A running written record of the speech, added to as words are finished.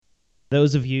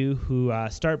Those of you who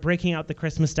start breaking out the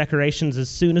Christmas decorations as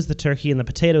soon as the turkey and the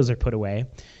potatoes are put away,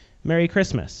 Merry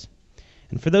Christmas.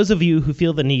 And for those of you who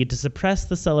feel the need to suppress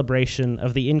the celebration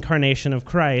of the incarnation of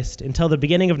Christ until the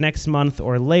beginning of next month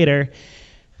or later,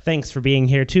 thanks for being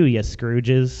here too, you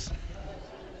Scrooges.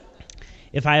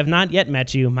 If I have not yet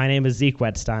met you, my name is Zeke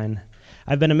Wetstein.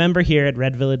 I've been a member here at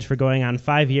Red Village for going on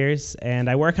 5 years, and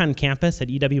I work on campus at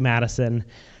UW-Madison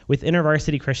with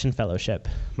InterVarsity Christian Fellowship.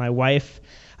 My wife,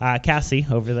 Cassie,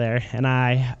 over there, and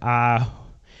I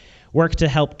work to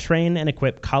help train and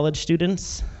equip college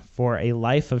students for a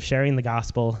life of sharing the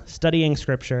gospel, studying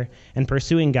scripture, and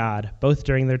pursuing God, both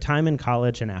during their time in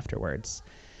college and afterwards.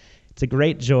 It's a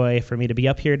great joy for me to be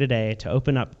up here today to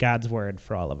open up God's word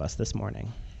for all of us this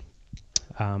morning.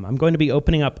 I'm going to be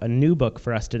opening up a new book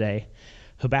for us today,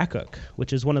 Habakkuk,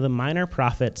 which is one of the minor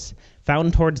prophets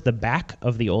found towards the back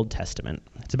of the Old Testament.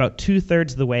 It's about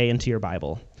 2/3 of the way into your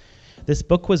Bible. This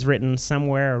book was written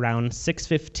somewhere around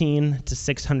 615 to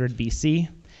 600 BC,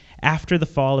 after the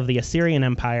fall of the Assyrian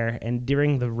Empire and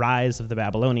during the rise of the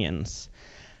Babylonians,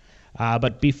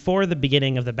 but before the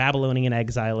beginning of the Babylonian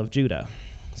exile of Judah.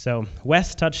 So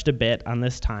Wes touched a bit on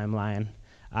this timeline,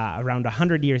 around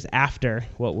 100 years after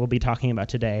what we'll be talking about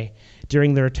today,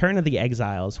 during the return of the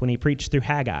exiles when he preached through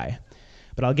Haggai.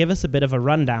 But I'll give us a bit of a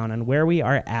rundown on where we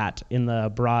are at in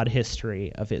the broad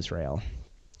history of Israel.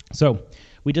 So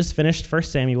we just finished 1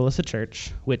 Samuel as a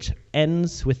church, which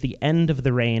ends with the end of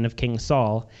the reign of King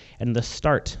Saul and the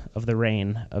start of the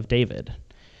reign of David.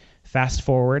 Fast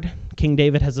forward, King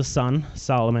David has a son,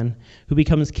 Solomon, who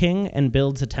becomes king and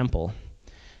builds a temple.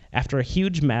 After a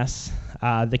huge mess,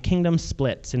 the kingdom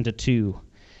splits into two,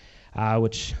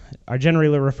 which are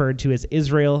generally referred to as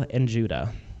Israel and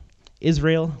Judah.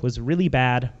 Israel was really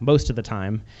bad most of the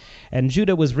time, and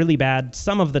Judah was really bad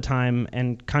some of the time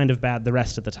and kind of bad the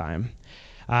rest of the time.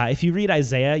 If you read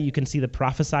Isaiah, you can see the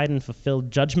prophesied and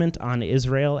fulfilled judgment on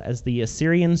Israel as the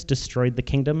Assyrians destroyed the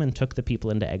kingdom and took the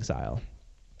people into exile.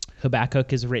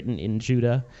 Habakkuk is written in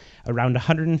Judah around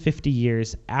 150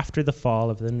 years after the fall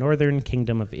of the northern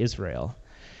kingdom of Israel,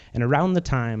 and around the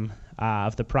time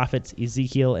of the prophets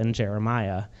Ezekiel and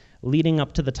Jeremiah, leading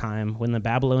up to the time when the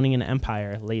Babylonian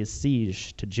Empire lays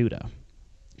siege to Judah.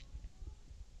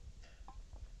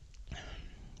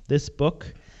 This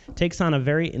book takes on a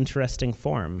very interesting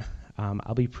form.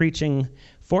 I'll be preaching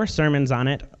 4 sermons on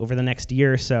it over the next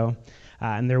year or so,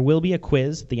 and there will be a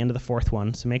quiz at the end of the 4th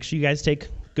one, so make sure you guys take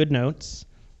good notes.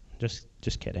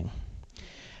 Just kidding.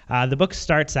 The book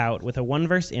starts out with a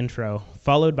 1-verse intro,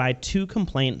 followed by 2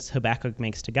 complaints Habakkuk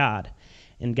makes to God,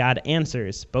 and God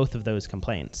answers both of those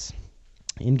complaints.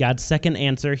 In God's second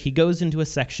answer, he goes into a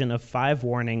section of 5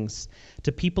 warnings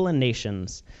to people and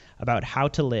nations about how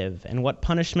to live and what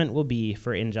punishment will be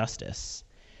for injustice.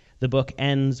 The book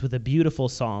ends with a beautiful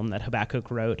psalm that Habakkuk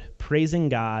wrote, praising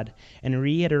God and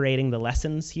reiterating the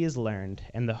lessons he has learned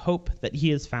and the hope that he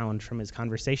has found from his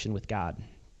conversation with God.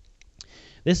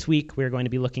 This week, we're going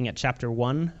to be looking at chapter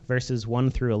 1, verses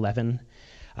 1 through 11.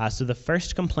 So the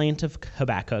first complaint of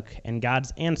Habakkuk and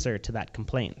God's answer to that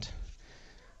complaint.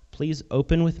 Please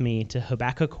open with me to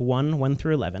Habakkuk 1, 1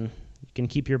 through 11. You can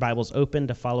keep your Bibles open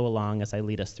to follow along as I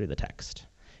lead us through the text.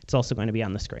 It's also going to be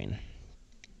on the screen.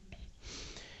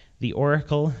 The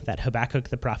oracle that Habakkuk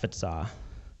the prophet saw.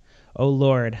 O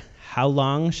Lord, how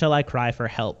long shall I cry for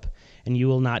help, and you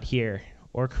will not hear,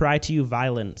 or cry to you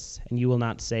violence, and you will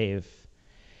not save?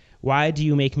 Why do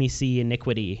you make me see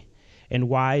iniquity, and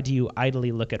why do you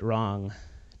idly look at wrong?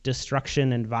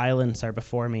 Destruction and violence are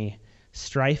before me,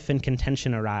 strife and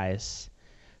contention arise.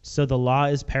 So the law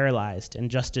is paralyzed, and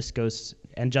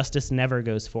justice never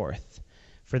goes forth.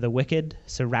 For the wicked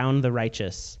surround the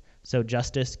righteous, so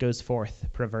justice goes forth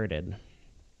perverted.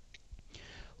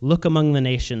 Look among the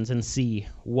nations and see,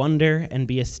 wonder and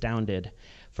be astounded,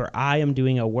 for I am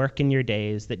doing a work in your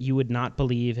days that you would not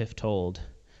believe if told.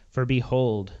 For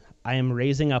behold, I am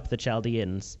raising up the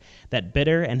Chaldeans, that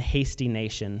bitter and hasty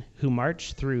nation, who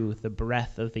march through the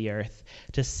breadth of the earth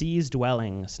to seize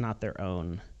dwellings not their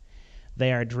own.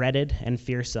 They are dreaded and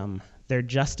fearsome. Their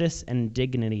justice and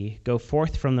dignity go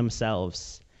forth from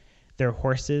themselves. Their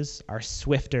horses are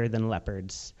swifter than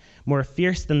leopards, more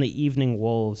fierce than the evening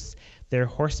wolves. Their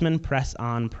horsemen press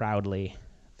on proudly.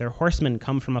 Their horsemen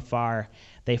come from afar.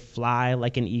 They fly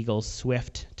like an eagle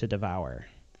swift to devour.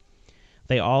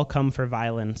 They all come for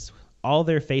violence, all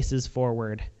their faces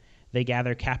forward. They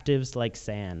gather captives like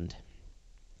sand.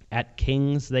 At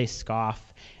kings they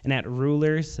scoff, and at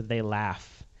rulers they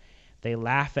laugh. They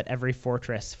laugh at every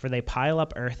fortress, for they pile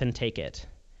up earth and take it.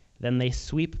 Then they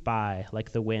sweep by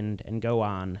like the wind and go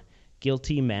on,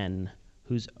 guilty men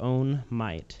whose own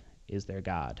might is their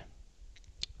God.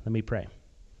 Let me pray.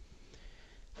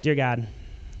 Dear God,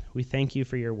 we thank you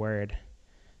for your word.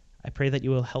 I pray that you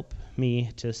will help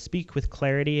me to speak with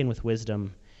clarity and with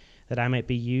wisdom, that I might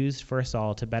be used for us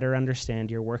all to better understand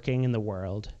your working in the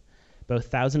world, both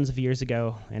thousands of years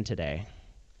ago and today.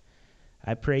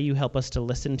 I pray you help us to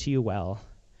listen to you well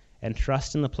and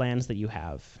trust in the plans that you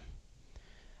have.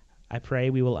 I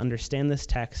pray we will understand this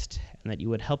text and that you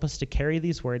would help us to carry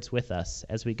these words with us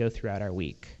as we go throughout our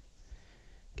week.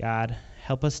 God,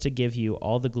 help us to give you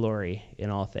all the glory in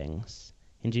all things.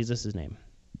 In Jesus' name,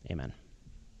 amen.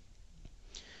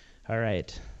 All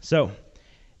right, so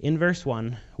in verse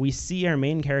 1, we see our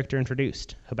main character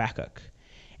introduced, Habakkuk,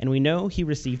 and we know he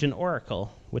received an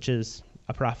oracle, which is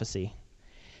a prophecy.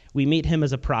 We meet him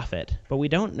as a prophet, but we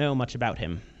don't know much about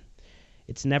him.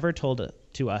 It's never told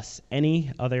to us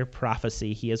any other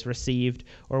prophecy he has received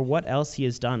or what else he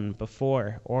has done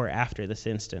before or after this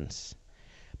instance.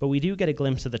 But we do get a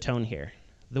glimpse of the tone here.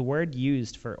 The word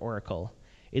used for oracle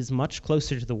is much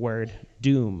closer to the word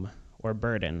doom or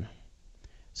burden.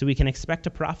 So we can expect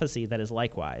a prophecy that is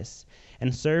likewise,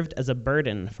 and served as a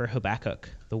burden for Habakkuk,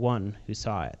 the one who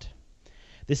saw it.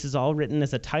 This is all written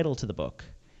as a title to the book,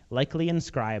 likely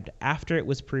inscribed after it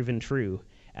was proven true,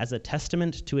 as a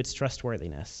testament to its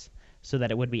trustworthiness, so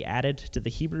that it would be added to the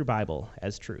Hebrew Bible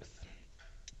as truth.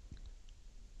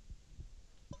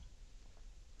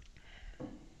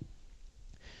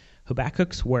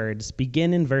 Habakkuk's words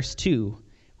begin in verse 2,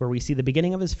 where we see the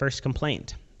beginning of his first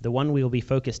complaint, the one we will be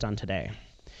focused on today.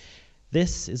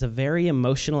 This is a very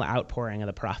emotional outpouring of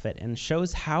the prophet and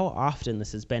shows how often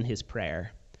this has been his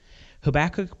prayer.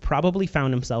 Habakkuk probably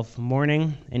found himself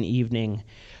morning and evening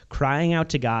crying out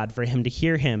to God for him to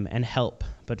hear him and help,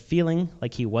 but feeling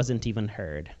like he wasn't even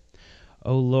heard.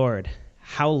 "O Lord,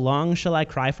 how long shall I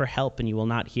cry for help and you will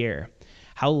not hear?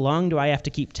 How long do I have to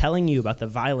keep telling you about the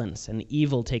violence and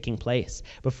evil taking place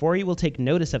before you will take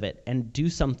notice of it and do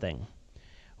something?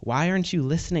 Why aren't you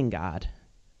listening, God?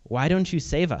 Why don't you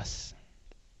save us?"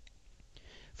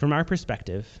 From our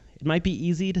perspective, it might be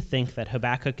easy to think that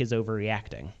Habakkuk is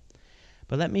overreacting.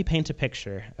 But let me paint a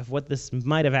picture of what this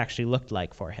might have actually looked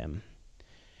like for him.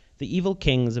 The evil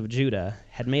kings of Judah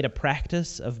had made a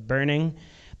practice of burning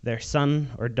their son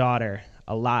or daughter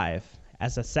alive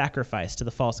as a sacrifice to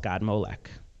the false god Molech.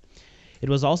 It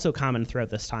was also common throughout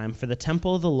this time for the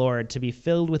temple of the Lord to be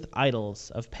filled with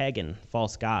idols of pagan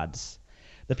false gods.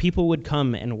 The people would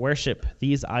come and worship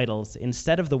these idols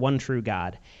instead of the one true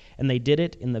God, and they did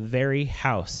it in the very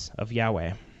house of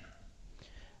Yahweh.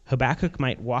 Habakkuk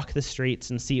might walk the streets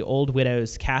and see old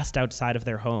widows cast outside of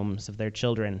their homes of their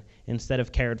children instead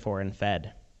of cared for and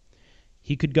fed.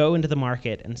 He could go into the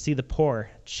market and see the poor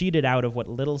cheated out of what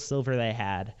little silver they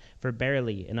had for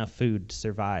barely enough food to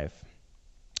survive.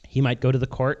 He might go to the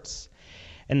courts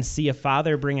and see a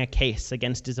father bring a case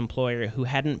against his employer who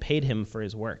hadn't paid him for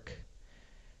his work.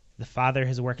 The father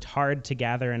has worked hard to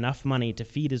gather enough money to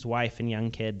feed his wife and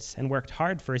young kids and worked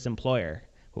hard for his employer,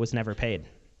 but was never paid.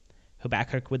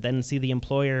 Habakkuk would then see the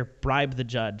employer bribe the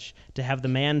judge to have the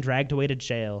man dragged away to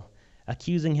jail,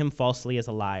 accusing him falsely as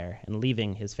a liar and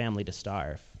leaving his family to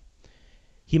starve.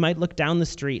 He might look down the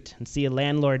street and see a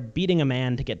landlord beating a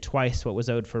man to get twice what was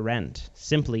owed for rent,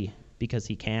 simply because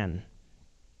he can.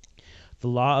 The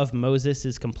law of Moses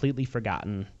is completely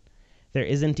forgotten. There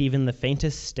isn't even the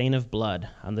faintest stain of blood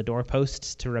on the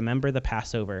doorposts to remember the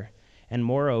Passover, and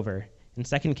moreover, in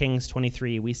 2 Kings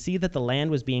 23, we see that the land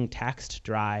was being taxed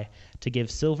dry to give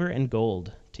silver and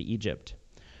gold to Egypt,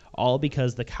 all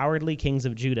because the cowardly kings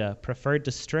of Judah preferred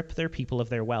to strip their people of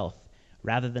their wealth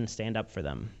rather than stand up for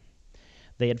them.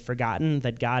 They had forgotten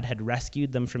that God had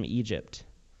rescued them from Egypt,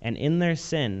 and in their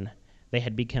sin, they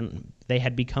had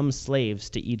become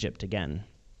slaves to Egypt again.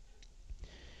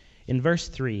 In verse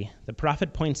 3, the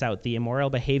prophet points out the immoral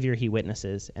behavior he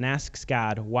witnesses and asks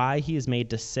God why he is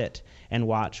made to sit and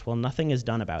watch while nothing is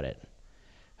done about it.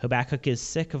 Habakkuk is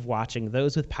sick of watching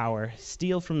those with power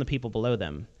steal from the people below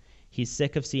them. He's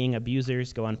sick of seeing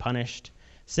abusers go unpunished,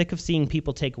 sick of seeing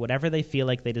people take whatever they feel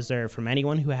like they deserve from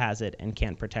anyone who has it and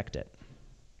can't protect it.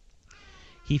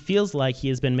 He feels like he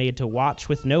has been made to watch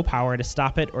with no power to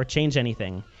stop it or change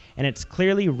anything, and it's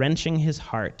clearly wrenching his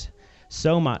heart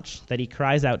so much that he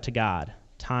cries out to God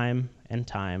time and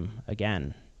time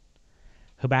again.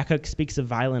 Habakkuk speaks of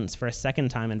violence for a second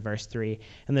time in verse 3,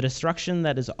 and the destruction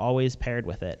that is always paired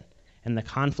with it, and the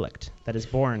conflict that is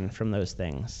born from those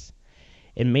things.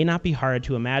 It may not be hard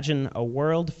to imagine a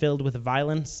world filled with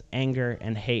violence, anger,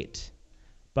 and hate,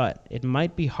 but it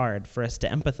might be hard for us to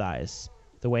empathize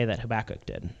the way that Habakkuk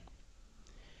did.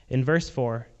 In verse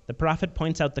 4, the prophet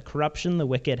points out the corruption the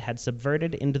wicked had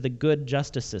subverted into the good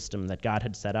justice system that God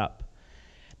had set up.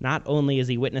 Not only is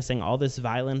he witnessing all this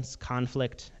violence,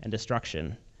 conflict, and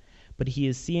destruction, but he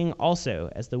is seeing also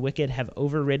as the wicked have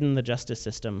overridden the justice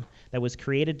system that was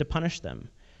created to punish them,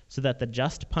 so that the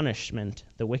just punishment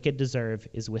the wicked deserve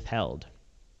is withheld.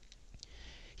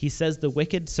 He says the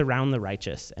wicked surround the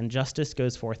righteous, and justice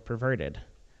goes forth perverted.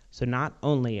 So not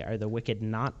only are the wicked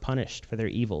not punished for their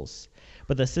evils,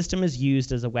 but the system is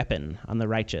used as a weapon on the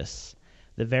righteous.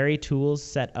 The very tools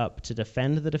set up to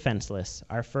defend the defenseless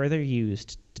are further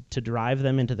used to drive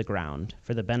them into the ground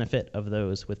for the benefit of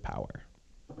those with power.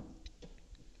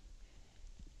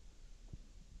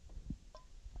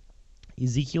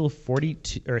 Ezekiel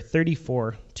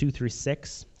 34, 2 through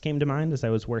 6 came to mind as I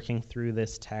was working through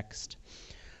this text.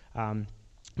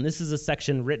 This is a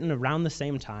section written around the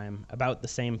same time about the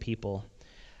same people,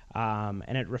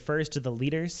 and it refers to the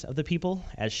leaders of the people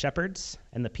as shepherds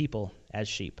and the people as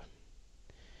sheep.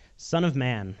 Son of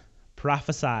man,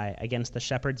 prophesy against the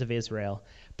shepherds of Israel.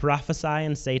 Prophesy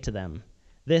and say to them,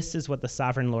 this is what the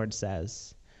sovereign Lord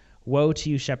says. Woe to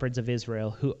you, shepherds of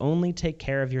Israel, who only take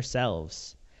care of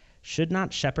yourselves. Should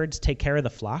not shepherds take care of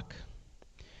the flock?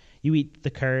 You eat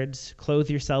the curds, clothe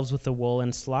yourselves with the wool,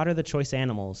 and slaughter the choice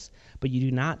animals, but you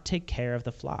do not take care of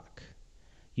the flock.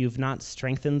 You have not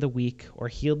strengthened the weak, or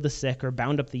healed the sick, or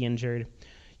bound up the injured.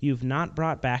 You have not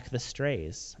brought back the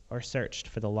strays, or searched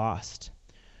for the lost.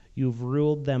 You have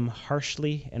ruled them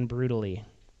harshly and brutally.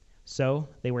 So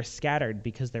they were scattered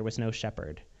because there was no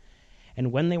shepherd.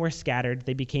 And when they were scattered,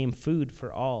 they became food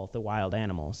for all the wild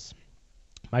animals.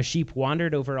 My sheep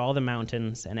wandered over all the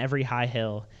mountains and every high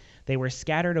hill. They were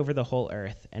scattered over the whole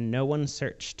earth, and no one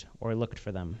searched or looked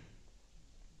for them.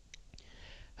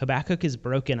 Habakkuk is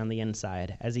broken on the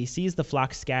inside as he sees the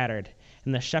flock scattered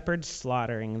and the shepherds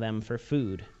slaughtering them for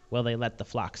food while they let the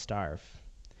flock starve.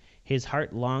 His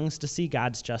heart longs to see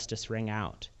God's justice ring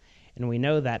out, and we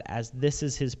know that as this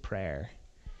is his prayer,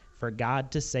 for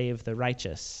God to save the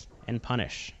righteous and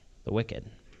punish the wicked.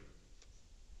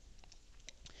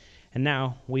 And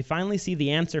now we finally see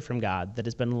the answer from God that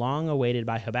has been long awaited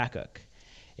by Habakkuk.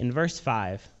 In verse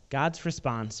 5, God's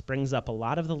response brings up a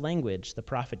lot of the language the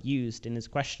prophet used in his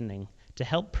questioning to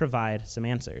help provide some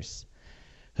answers.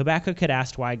 Habakkuk had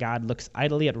asked why God looks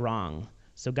idly at wrong,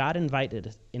 so God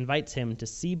invites him to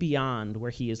see beyond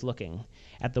where he is looking,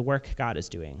 at the work God is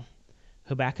doing.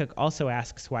 Habakkuk also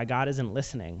asks why God isn't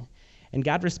listening, and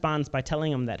God responds by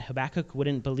telling him that Habakkuk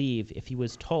wouldn't believe if he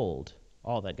was told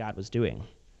all that God was doing.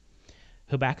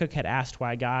 Habakkuk had asked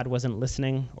why God wasn't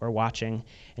listening or watching,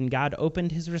 and God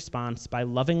opened his response by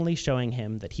lovingly showing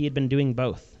him that he had been doing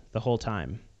both the whole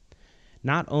time.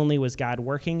 Not only was God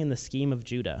working in the scheme of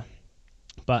Judah,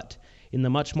 but in the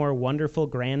much more wonderful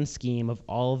grand scheme of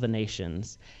all the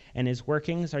nations, and his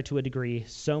workings are to a degree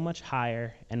so much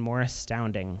higher and more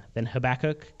astounding than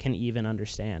Habakkuk can even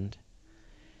understand.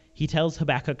 He tells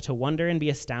Habakkuk to wonder and be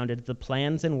astounded at the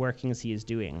plans and workings he is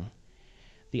doing.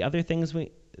 The other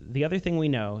thing we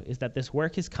know is that this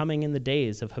work is coming in the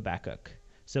days of Habakkuk,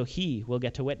 so he will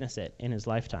get to witness it in his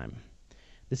lifetime.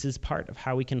 This is part of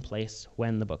how we can place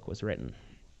when the book was written.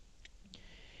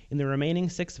 In the remaining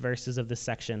 6 verses of this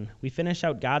section, we finish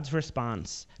out God's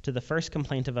response to the first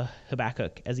complaint of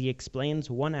Habakkuk as he explains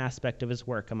one aspect of his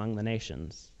work among the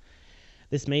nations.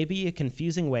 This may be a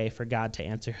confusing way for God to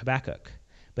answer Habakkuk,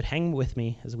 but hang with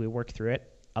me as we work through it.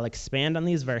 I'll expand on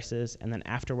these verses and then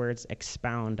afterwards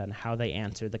expound on how they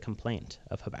answer the complaint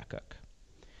of Habakkuk.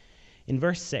 In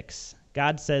verse 6,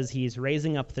 God says he is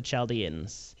raising up the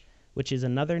Chaldeans, which is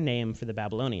another name for the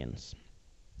Babylonians.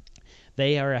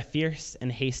 They are a fierce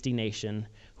and hasty nation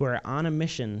who are on a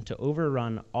mission to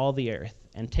overrun all the earth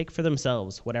and take for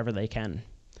themselves whatever they can.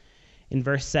 In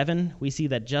verse 7, we see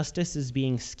that justice is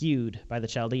being skewed by the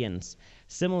Chaldeans,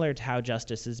 similar to how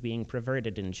justice is being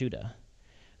perverted in Judah.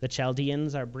 The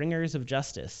Chaldeans are bringers of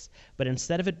justice, but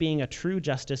instead of it being a true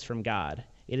justice from God,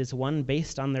 it is one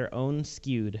based on their own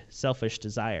skewed, selfish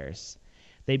desires.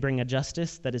 They bring a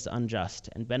justice that is unjust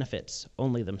and benefits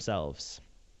only themselves.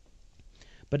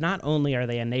 But not only are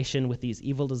they a nation with these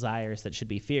evil desires that should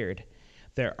be feared,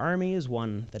 their army is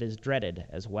one that is dreaded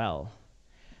as well.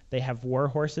 They have war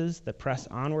horses that press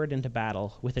onward into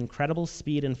battle with incredible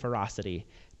speed and ferocity,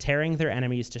 tearing their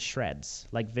enemies to shreds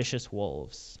like vicious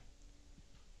wolves.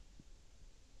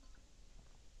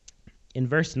 In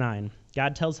verse 9,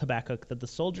 God tells Habakkuk that the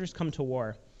soldiers come to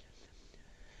war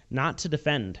not to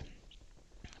defend,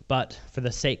 but for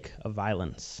the sake of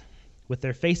violence, with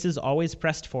their faces always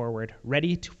pressed forward,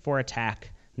 ready for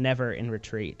attack, never in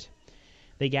retreat.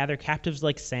 They gather captives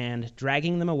like sand,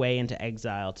 dragging them away into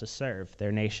exile to serve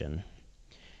their nation.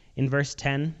 In verse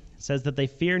 10, it says that they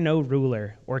fear no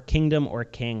ruler or kingdom or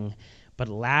king, but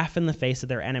laugh in the face of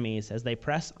their enemies as they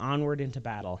press onward into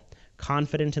battle,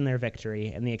 confident in their victory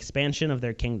and the expansion of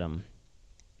their kingdom.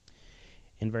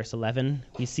 In verse 11,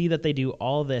 we see that they do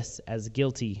all this as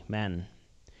guilty men,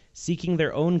 seeking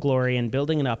their own glory and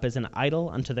building it up as an idol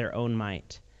unto their own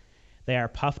might. They are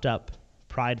puffed up,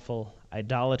 prideful,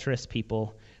 idolatrous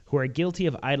people who are guilty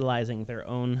of idolizing their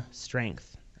own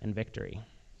strength and victory.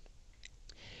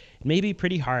 It may be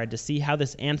pretty hard to see how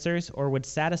this answers or would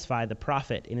satisfy the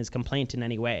prophet in his complaint in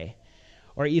any way,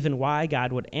 or even why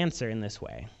God would answer in this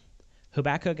way.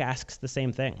 Habakkuk asks the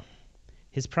same thing.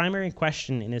 His primary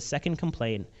question in his second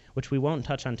complaint, which we won't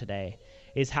touch on today,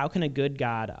 is how can a good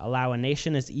God allow a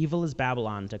nation as evil as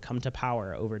Babylon to come to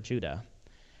power over Judah?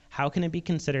 How can it be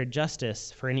considered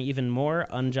justice for an even more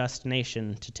unjust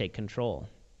nation to take control?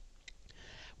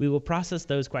 We will process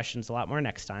those questions a lot more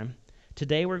next time.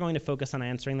 Today we're going to focus on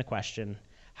answering the question,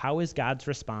 how is God's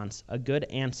response a good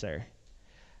answer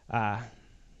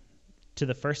to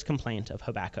the first complaint of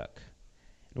Habakkuk?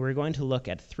 And we're going to look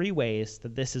at 3 ways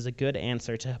that this is a good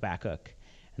answer to Habakkuk,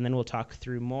 and then we'll talk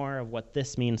through more of what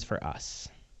this means for us.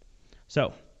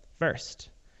 So, first,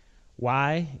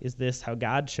 why is this how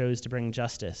God chose to bring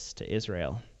justice to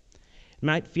Israel? It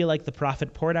might feel like the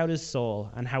prophet poured out his soul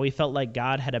on how he felt like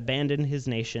God had abandoned his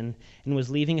nation and was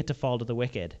leaving it to fall to the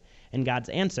wicked. And God's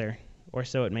answer, or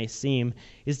so it may seem,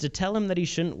 is to tell him that he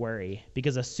shouldn't worry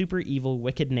because a super evil,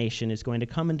 wicked nation is going to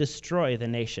come and destroy the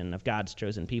nation of God's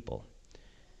chosen people.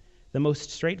 The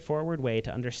most straightforward way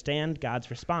to understand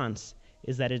God's response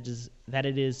is that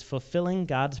it is fulfilling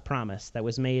God's promise that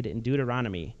was made in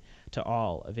Deuteronomy to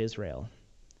all of Israel.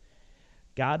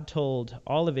 God told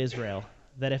all of Israel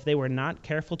that if they were not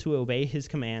careful to obey his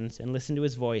commands and listen to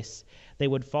his voice, they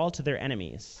would fall to their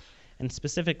enemies. And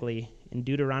specifically, in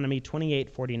Deuteronomy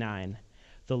 28:49,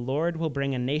 the Lord will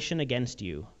bring a nation against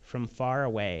you from far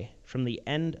away, from the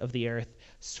end of the earth,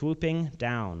 swooping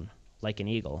down like an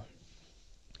eagle.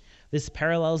 This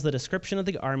parallels the description of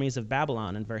the armies of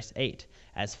Babylon in verse 8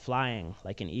 as flying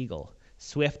like an eagle,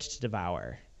 swift to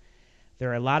devour. There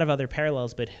are a lot of other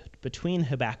parallels between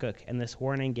Habakkuk and this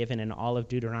warning given in all of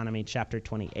Deuteronomy chapter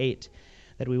 28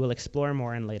 that we will explore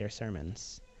more in later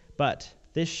sermons. But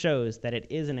this shows that it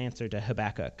is an answer to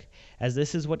Habakkuk, as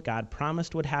this is what God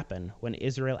promised would happen when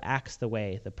Israel acts the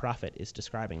way the prophet is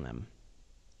describing them.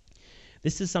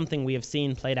 This is something we have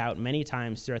seen played out many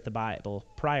times throughout the Bible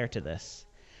prior to this.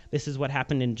 This is what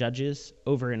happened in Judges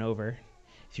over and over.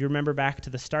 If you remember back to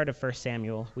the start of 1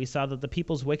 Samuel, we saw that the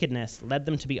people's wickedness led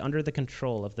them to be under the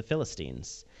control of the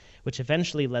Philistines, which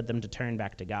eventually led them to turn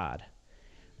back to God.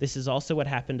 This is also what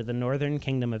happened to the northern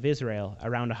kingdom of Israel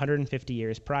around 150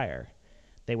 years prior.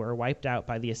 They were wiped out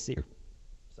by the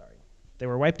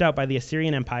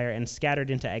Assyrian Empire and scattered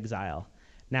into exile.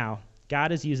 Now,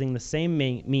 God is using the same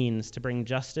means to bring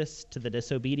justice to the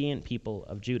disobedient people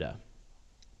of Judah.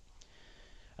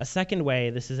 A second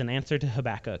way this is an answer to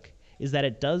Habakkuk is that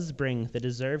it does bring the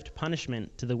deserved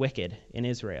punishment to the wicked in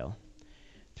Israel.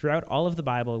 Throughout all of the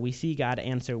Bible, we see God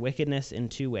answer wickedness in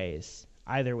 2 ways,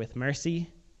 either with mercy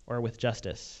or with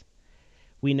justice.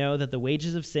 We know that the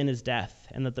wages of sin is death,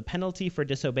 and that the penalty for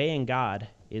disobeying God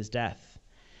is death.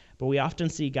 But we often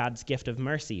see God's gift of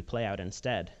mercy play out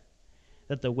instead,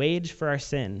 that the wage for our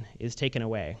sin is taken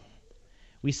away.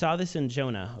 We saw this in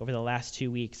Jonah over the last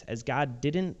 2 weeks, as God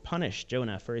didn't punish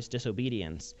Jonah for his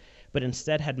disobedience, but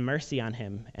instead had mercy on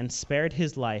him and spared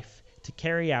his life to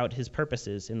carry out his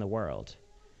purposes in the world.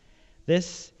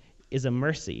 This is a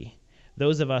mercy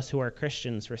those of us who are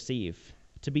Christians receive,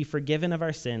 to be forgiven of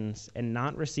our sins and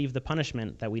not receive the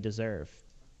punishment that we deserve.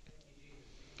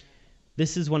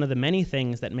 This is one of the many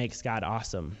things that makes God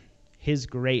awesome, his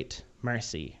great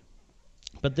mercy.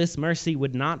 But this mercy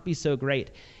would not be so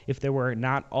great if there were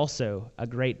not also a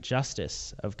great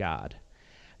justice of God.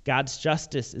 God's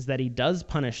justice is that he does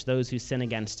punish those who sin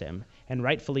against him, and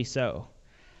rightfully so.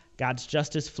 God's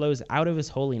justice flows out of his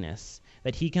holiness,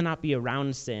 that he cannot be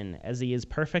around sin as he is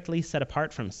perfectly set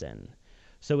apart from sin.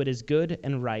 So it is good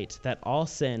and right that all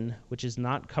sin, which is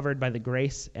not covered by the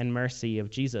grace and mercy of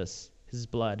Jesus, his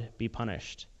blood, be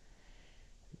punished.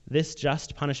 This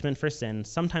just punishment for sin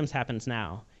sometimes happens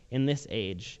now, in this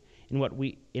age,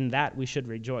 in that we should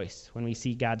rejoice when we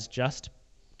see God's just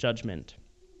judgment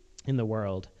in the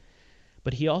world.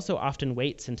 But he also often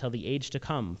waits until the age to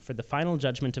come for the final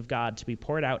judgment of God to be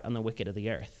poured out on the wicked of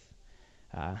the earth.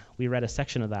 We read a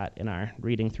section of that in our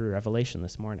reading through Revelation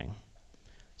this morning.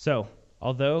 So,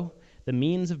 although the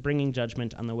means of bringing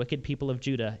judgment on the wicked people of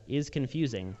Judah is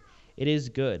confusing, it is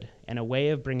good and a way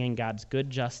of bringing God's good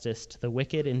justice to the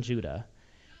wicked in Judah.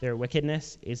 Their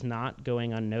wickedness is not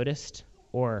going unnoticed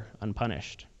or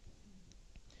unpunished.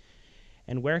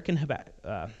 And where can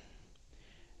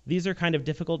these are kind of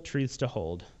difficult truths to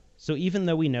hold. So even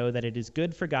though we know that it is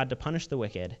good for God to punish the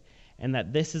wicked, and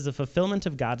that this is a fulfillment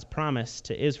of God's promise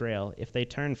to Israel if they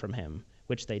turn from him,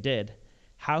 which they did,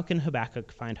 how can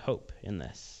Habakkuk find hope in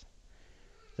this?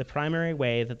 The primary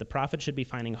way that the prophet should be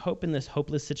finding hope in this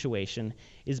hopeless situation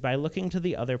is by looking to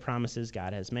the other promises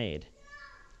God has made.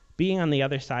 Being on the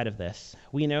other side of this,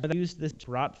 we know that he used this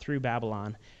brought through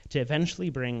Babylon to eventually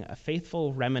bring a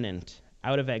faithful remnant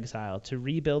out of exile to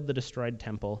rebuild the destroyed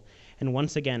temple and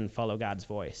once again follow God's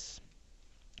voice.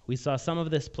 We saw some of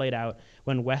this played out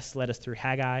when Wes led us through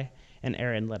Haggai and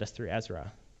Aaron led us through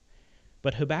Ezra.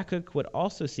 But Habakkuk would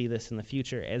also see this in the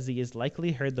future, as he has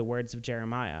likely heard the words of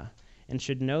Jeremiah and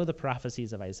should know the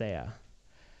prophecies of Isaiah.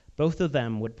 Both of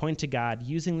them would point to God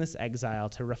using this exile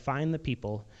to refine the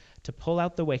people, to pull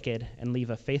out the wicked and leave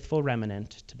a faithful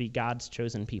remnant to be God's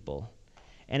chosen people.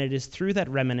 And it is through that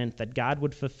remnant that God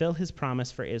would fulfill his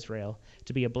promise for Israel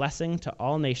to be a blessing to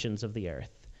all nations of the earth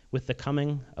with the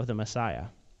coming of the Messiah.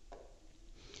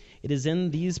 It is in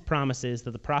these promises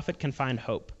that the prophet can find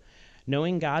hope,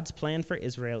 knowing God's plan for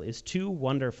Israel is too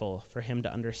wonderful for him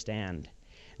to understand,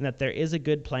 and that there is a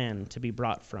good plan to be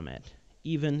brought from it,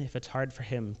 even if it's hard for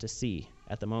him to see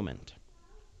at the moment.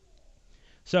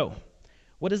 So,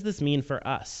 what does this mean for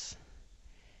us?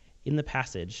 In the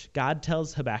passage, God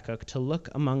tells Habakkuk to look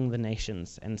among the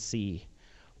nations and see,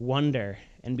 wonder,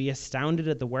 and be astounded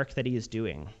at the work that he is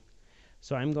doing.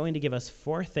 So I'm going to give us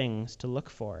 4 things to look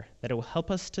for that will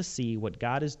help us to see what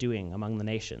God is doing among the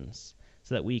nations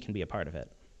so that we can be a part of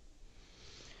it.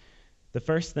 The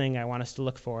first thing I want us to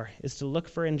look for is to look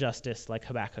for injustice like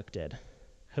Habakkuk did.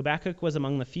 Habakkuk was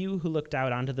among the few who looked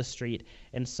out onto the street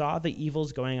and saw the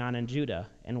evils going on in Judah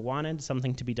and wanted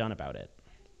something to be done about it.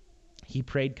 He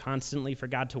prayed constantly for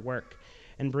God to work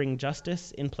and bring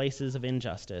justice in places of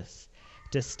injustice,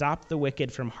 to stop the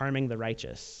wicked from harming the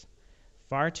righteous.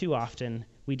 Far too often,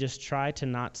 we just try to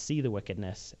not see the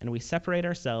wickedness, and we separate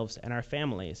ourselves and our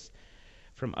families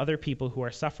from other people who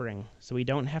are suffering so we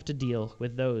don't have to deal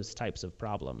with those types of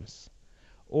problems.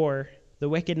 Or the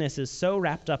wickedness is so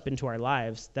wrapped up into our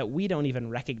lives that we don't even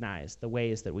recognize the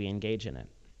ways that we engage in it.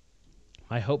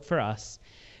 My hope for us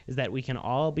is that we can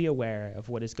all be aware of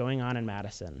what is going on in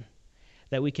Madison,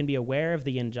 that we can be aware of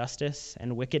the injustice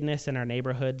and wickedness in our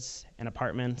neighborhoods and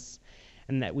apartments,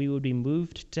 and that we would be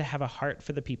moved to have a heart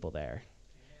for the people there.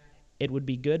 It would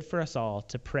be good for us all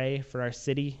to pray for our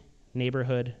city,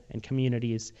 neighborhood, and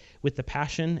communities with the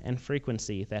passion and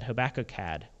frequency that Habakkuk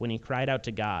had when he cried out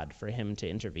to God for him to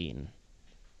intervene.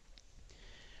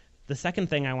 The second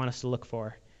thing I want us to look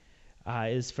for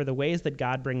is for the ways that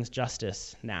God brings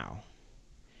justice now.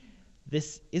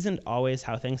 This isn't always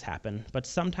how things happen, but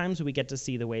sometimes we get to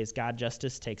see the ways God's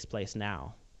justice takes place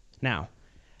now. Now,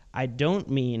 I don't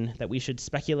mean that we should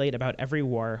speculate about every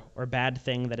war or bad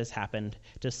thing that has happened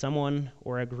to someone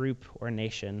or a group or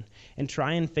nation and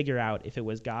try and figure out if it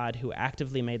was God who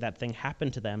actively made that thing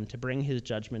happen to them to bring his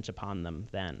judgment upon them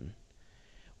then.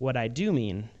 What I do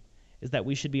mean is that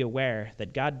we should be aware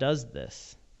that God does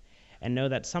this and know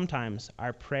that sometimes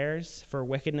our prayers for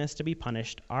wickedness to be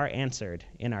punished are answered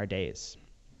in our days.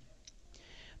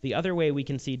 The other way we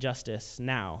can see justice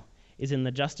now is in the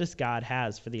justice God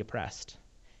has for the oppressed.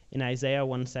 In Isaiah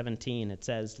 1:17, it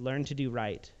says, "Learn to do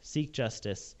right, seek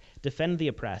justice, defend the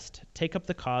oppressed, take up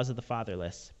the cause of the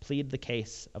fatherless, plead the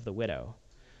case of the widow."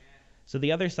 So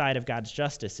the other side of God's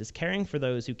justice is caring for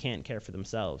those who can't care for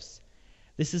themselves.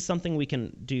 This is something we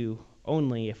can do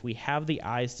only if we have the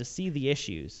eyes to see the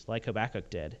issues, like Habakkuk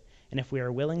did, and if we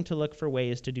are willing to look for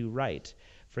ways to do right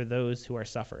for those who are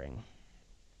suffering.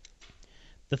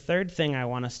 The third thing I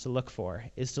want us to look for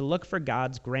is to look for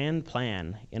God's grand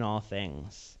plan in all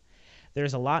things.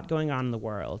 There's a lot going on in the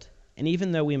world, and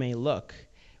even though we may look,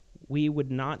 we would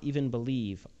not even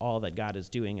believe all that God is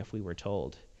doing if we were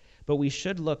told. But we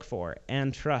should look for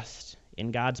and trust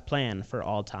in God's plan for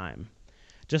all time.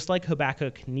 Just like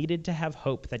Habakkuk needed to have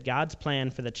hope that God's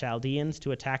plan for the Chaldeans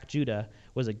to attack Judah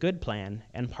was a good plan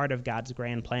and part of God's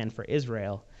grand plan for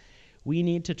Israel, we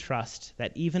need to trust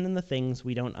that even in the things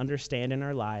we don't understand in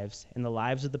our lives, in the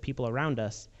lives of the people around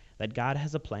us, that God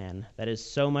has a plan that is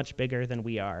so much bigger than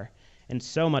we are and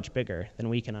so much bigger than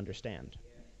we can understand.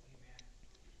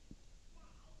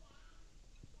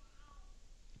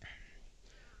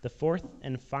 The fourth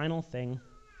and final thing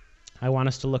I want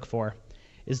us to look for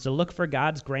is to look for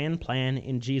God's grand plan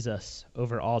in Jesus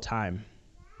over all time.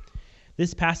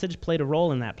 This passage played a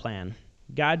role in that plan.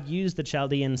 God used the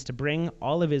Chaldeans to bring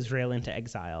all of Israel into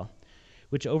exile,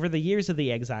 which over the years of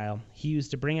the exile, he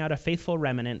used to bring out a faithful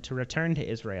remnant to return to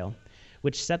Israel,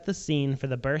 which set the scene for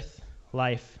the birth,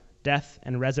 life, death,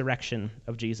 and resurrection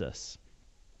of Jesus.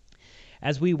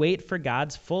 As we wait for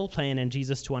God's full plan in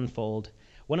Jesus to unfold,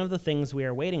 one of the things we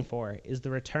are waiting for is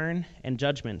the return and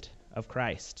judgment of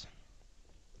Christ.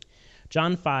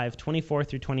 John 5:24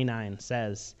 through 29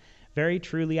 says, "Very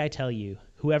truly I tell you,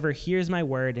 whoever hears my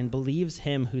word and believes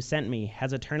him who sent me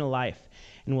has eternal life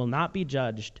and will not be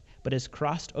judged, but is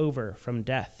crossed over from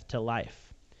death to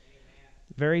life.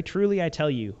 Very truly I tell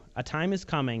you, a time is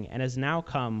coming and has now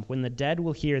come when the dead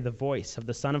will hear the voice of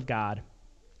the Son of God,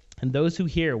 and those who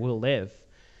hear will live.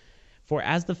 For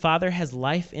as the Father has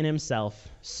life in himself,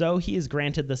 so he has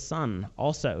granted the Son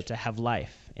also to have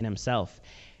life in himself,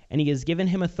 and he has given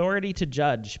him authority to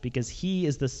judge, because he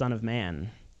is the Son of Man.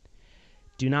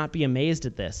 Do not be amazed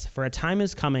at this, for a time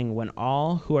is coming when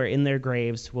all who are in their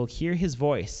graves will hear his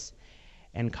voice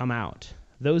and come out.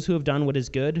 Those who have done what is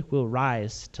good will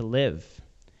rise to live,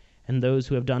 and those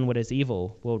who have done what is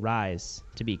evil will rise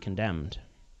to be condemned."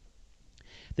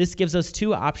 This gives us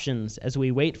two options as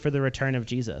we wait for the return of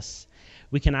Jesus.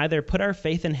 We can either put our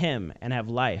faith in him and have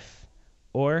life,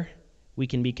 or we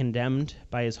can be condemned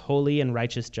by his holy and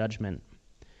righteous judgment.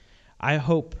 I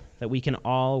hope that we can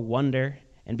all wonder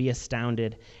and be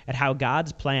astounded at how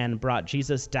God's plan brought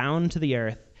Jesus down to the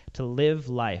earth to live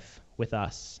life with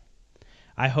us.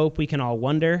 I hope we can all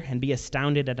wonder and be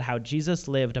astounded at how Jesus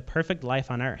lived a perfect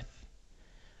life on earth.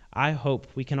 I hope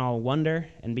we can all wonder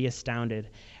and be astounded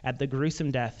at the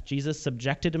gruesome death Jesus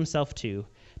subjected himself to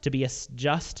be a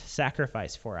just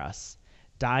sacrifice for us,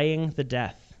 dying the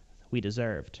death we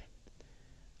deserved.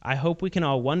 I hope we can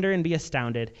all wonder and be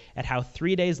astounded at how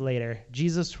 3 days later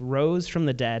Jesus rose from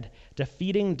the dead,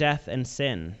 defeating death and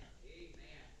sin.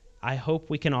 I hope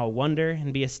we can all wonder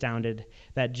and be astounded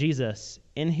that Jesus,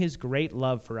 in his great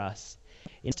love for us,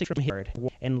 from his word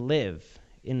and live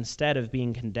instead of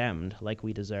being condemned like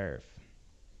we deserve.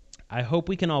 I hope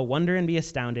we can all wonder and be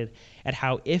astounded at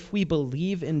how if we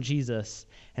believe in Jesus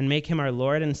and make him our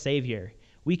Lord and Savior,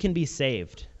 we can be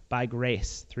saved by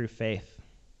grace through faith.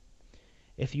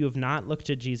 If you have not looked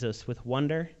to Jesus with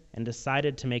wonder and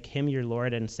decided to make him your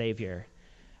Lord and Savior,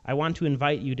 I want to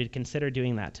invite you to consider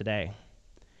doing that today.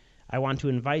 I want to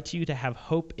invite you to have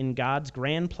hope in God's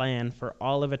grand plan for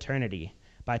all of eternity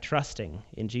by trusting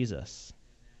in Jesus.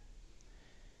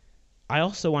 I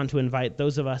also want to invite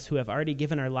those of us who have already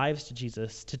given our lives to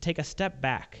Jesus to take a step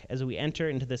back as we enter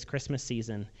into this Christmas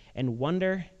season and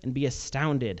wonder and be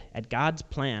astounded at God's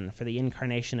plan for the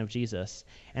incarnation of Jesus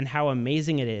and how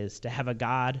amazing it is to have a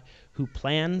God who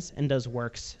plans and does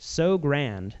works so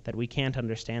grand that we can't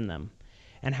understand them,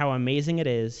 and how amazing it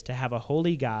is to have a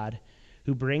holy God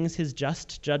who brings his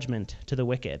just judgment to the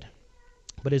wicked,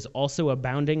 but is also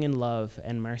abounding in love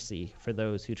and mercy for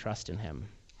those who trust in him.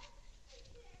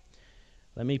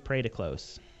 Let me pray to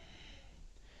close.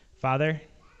 Father,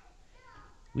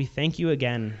 we thank you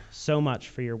again so much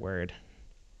for your word.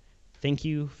 Thank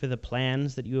you for the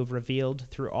plans that you have revealed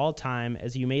through all time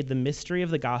as you made the mystery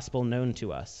of the gospel known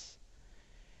to us.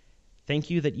 Thank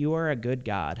you that you are a good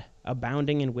God,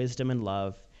 abounding in wisdom and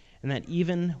love, and that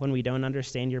even when we don't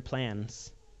understand your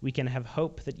plans, we can have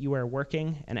hope that you are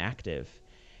working and active,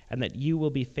 and that you will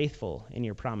be faithful in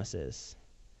your promises.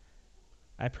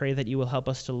 I pray that you will help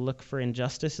us to look for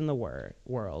injustice in the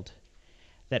world,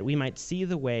 that we might see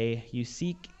the way you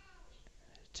seek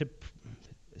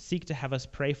to have us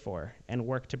pray for and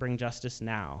work to bring justice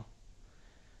now.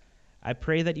 I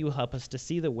pray that you will help us to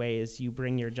see the ways you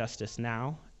bring your justice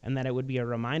now, and that it would be a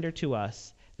reminder to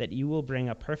us that you will bring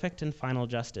a perfect and final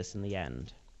justice in the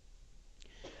end.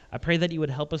 I pray that you would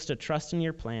help us to trust in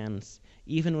your plans,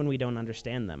 even when we don't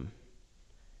understand them.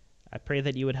 I pray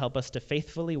that you would help us to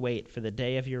faithfully wait for the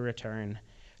day of your return,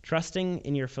 trusting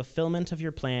in your fulfillment of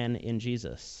your plan in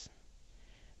Jesus.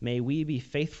 May we be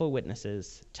faithful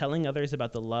witnesses, telling others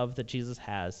about the love that Jesus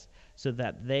has, so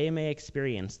that they may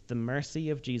experience the mercy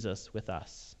of Jesus with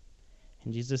us.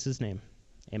 In Jesus' name,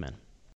 amen.